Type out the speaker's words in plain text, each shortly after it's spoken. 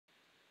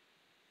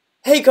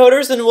Hey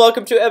coders, and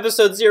welcome to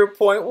episode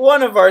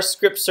 0.1 of our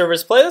script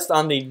service playlist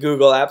on the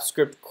Google Apps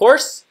Script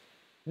course.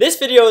 This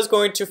video is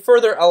going to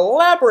further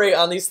elaborate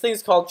on these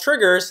things called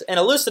triggers and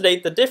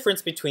elucidate the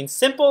difference between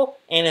simple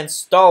and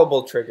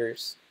installable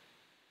triggers.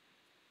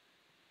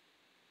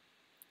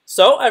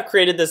 So I've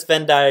created this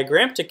Venn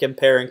diagram to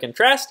compare and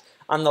contrast.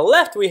 On the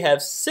left we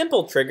have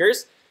simple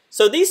triggers.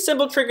 So these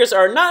simple triggers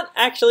are not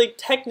actually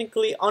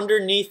technically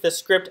underneath the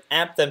script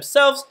app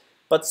themselves,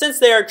 but since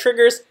they are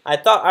triggers, I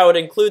thought I would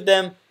include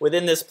them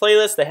within this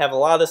playlist. They have a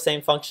lot of the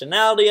same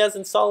functionality as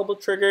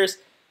installable triggers,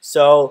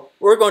 so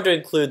we're going to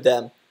include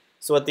them.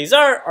 So what these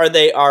are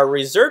they are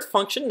reserved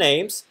function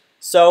names.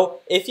 So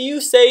if you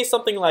say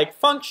something like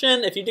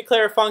function, if you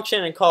declare a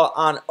function and call it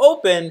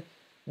onOpen,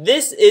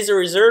 this is a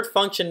reserved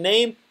function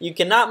name. You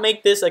cannot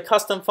make this a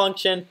custom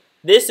function.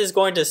 This is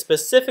going to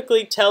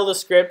specifically tell the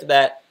script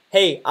that,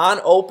 hey,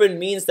 onOpen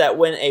means that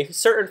when a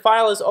certain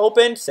file is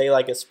opened, say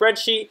like a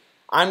spreadsheet,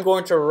 I'm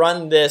going to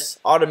run this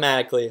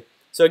automatically.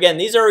 So again,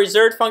 these are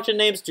reserved function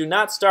names. Do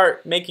not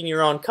start making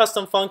your own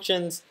custom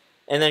functions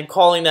and then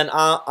calling them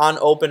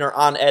onOpen or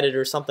onEdit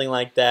or something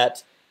like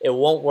that. It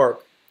won't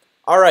work.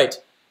 Alright,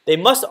 they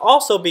must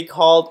also be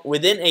called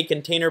within a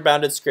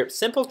container-bounded script.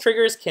 Simple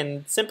triggers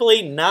can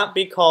simply not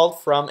be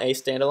called from a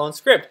standalone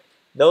script.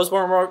 Those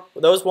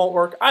won't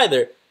work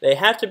either. They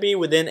have to be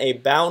within a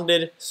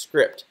bounded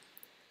script.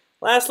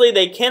 Lastly,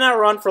 they cannot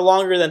run for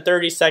longer than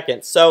 30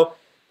 seconds. So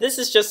this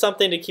is just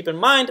something to keep in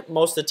mind.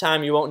 Most of the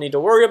time you won't need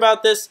to worry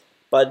about this,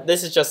 but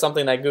this is just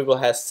something that Google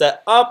has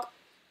set up,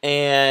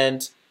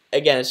 and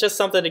again, it's just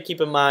something to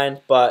keep in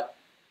mind, but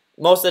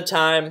most of the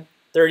time,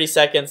 30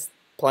 seconds,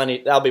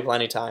 that'll be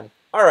plenty time.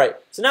 Alright,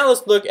 so now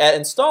let's look at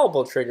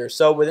installable triggers.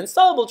 So with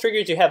installable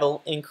triggers, you have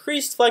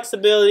increased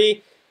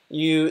flexibility.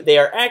 They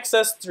are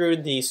accessed through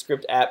the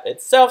script app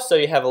itself, so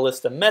you have a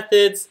list of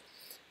methods,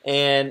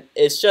 and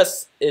again,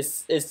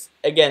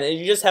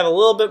 you just have a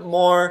little bit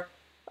more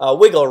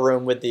wiggle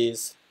room with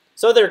these.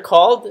 So they're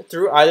called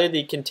through either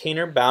the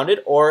container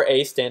bounded or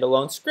a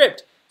standalone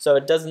script. So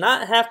it does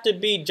not have to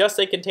be just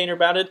a container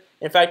bounded.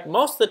 In fact,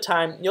 most of the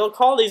time you'll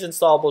call these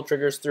installable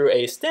triggers through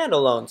a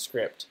standalone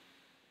script.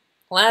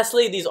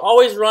 Lastly, these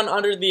always run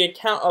under the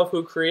account of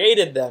who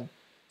created them.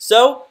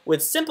 So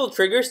with simple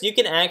triggers, you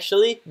can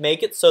actually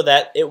make it so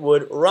that it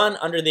would run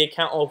under the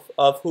account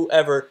of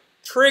whoever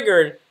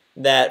triggered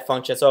that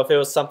function. So if it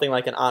was something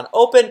like an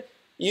onOpen,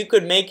 you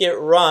could make it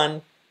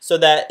run so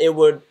that it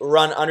would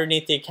run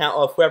underneath the account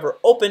of whoever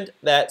opened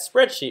that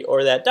spreadsheet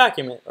or that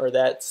document or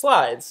that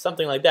slides,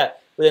 something like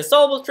that. With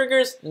installable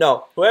triggers,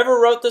 no. Whoever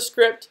wrote the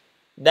script,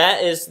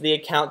 that is the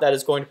account that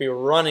is going to be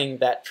running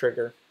that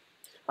trigger.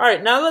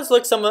 Alright, now let's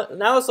look at some of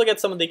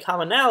the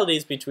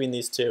commonalities between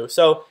these two.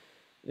 So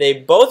they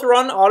both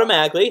run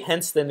automatically,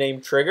 hence the name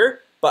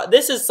trigger, but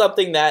this is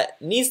something that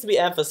needs to be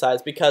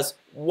emphasized because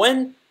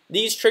when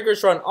these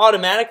triggers run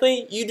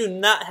automatically, you do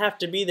not have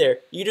to be there.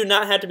 You do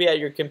not have to be at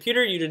your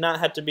computer. You do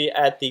not have to be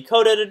at the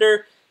code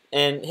editor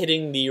and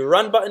hitting the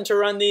run button to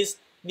run these.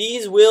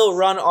 These will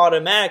run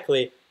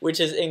automatically, which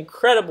is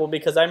incredible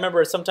because I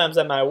remember sometimes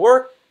at my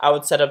work, I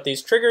would set up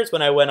these triggers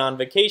when I went on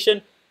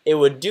vacation. It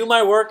would do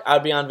my work.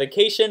 I'd be on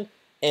vacation,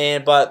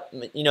 but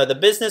the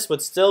business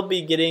would still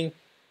be getting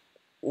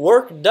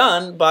work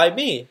done by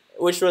me,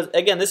 which was,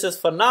 again, this is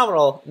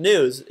phenomenal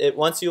news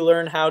once you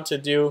learn how to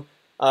do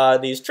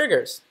these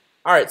triggers.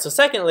 Alright, so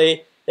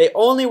secondly, they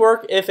only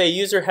work if a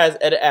user has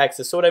edit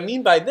access. So what I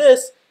mean by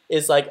this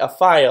is like a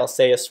file,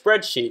 say a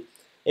spreadsheet.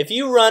 If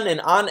you run an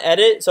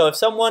onEdit, so if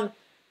someone,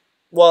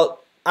 well,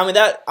 I mean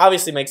that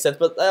obviously makes sense,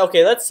 but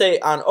okay, let's say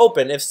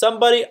onOpen. If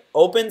somebody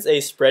opens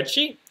a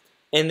spreadsheet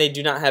and they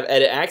do not have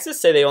edit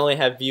access, say they only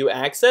have view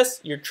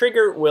access, your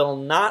trigger will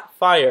not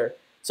fire.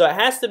 So it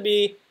has to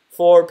be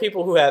for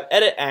people who have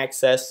edit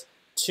access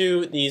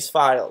to these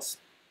files.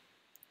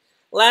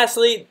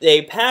 Lastly,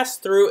 they pass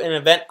through an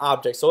event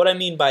object. So what I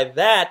mean by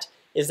that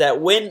is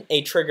that when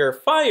a trigger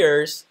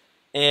fires,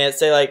 and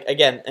say like,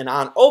 again, an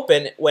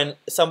onOpen, when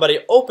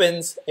somebody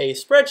opens a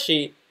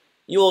spreadsheet,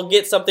 you will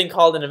get something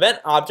called an event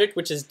object,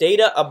 which is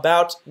data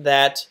about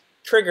that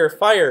trigger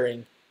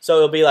firing. So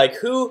it'll be like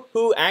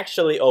who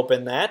actually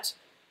opened that,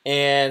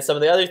 and some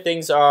of the other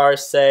things are,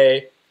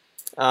 say,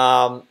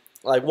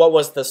 like what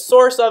was the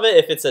source of it.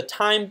 If it's a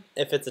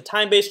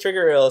time-based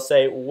trigger, it'll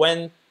say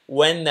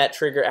when that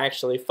trigger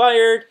actually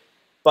fired.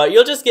 But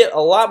you'll just get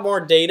a lot more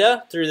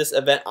data through this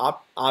event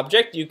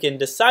object. You can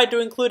decide to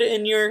include it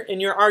in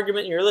your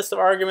argument, in your list of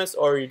arguments,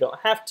 or you don't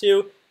have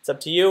to. It's up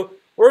to you.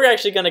 We're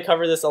actually going to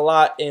cover this a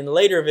lot in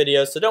later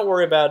videos, so don't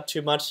worry about it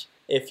too much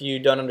if you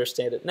don't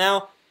understand it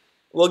now.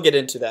 We'll get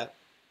into that.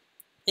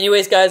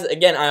 Anyways, guys,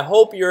 again, I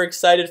hope you're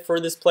excited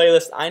for this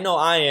playlist. I know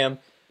I am.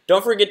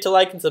 Don't forget to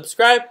like and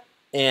subscribe,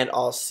 and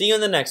I'll see you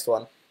in the next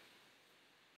one.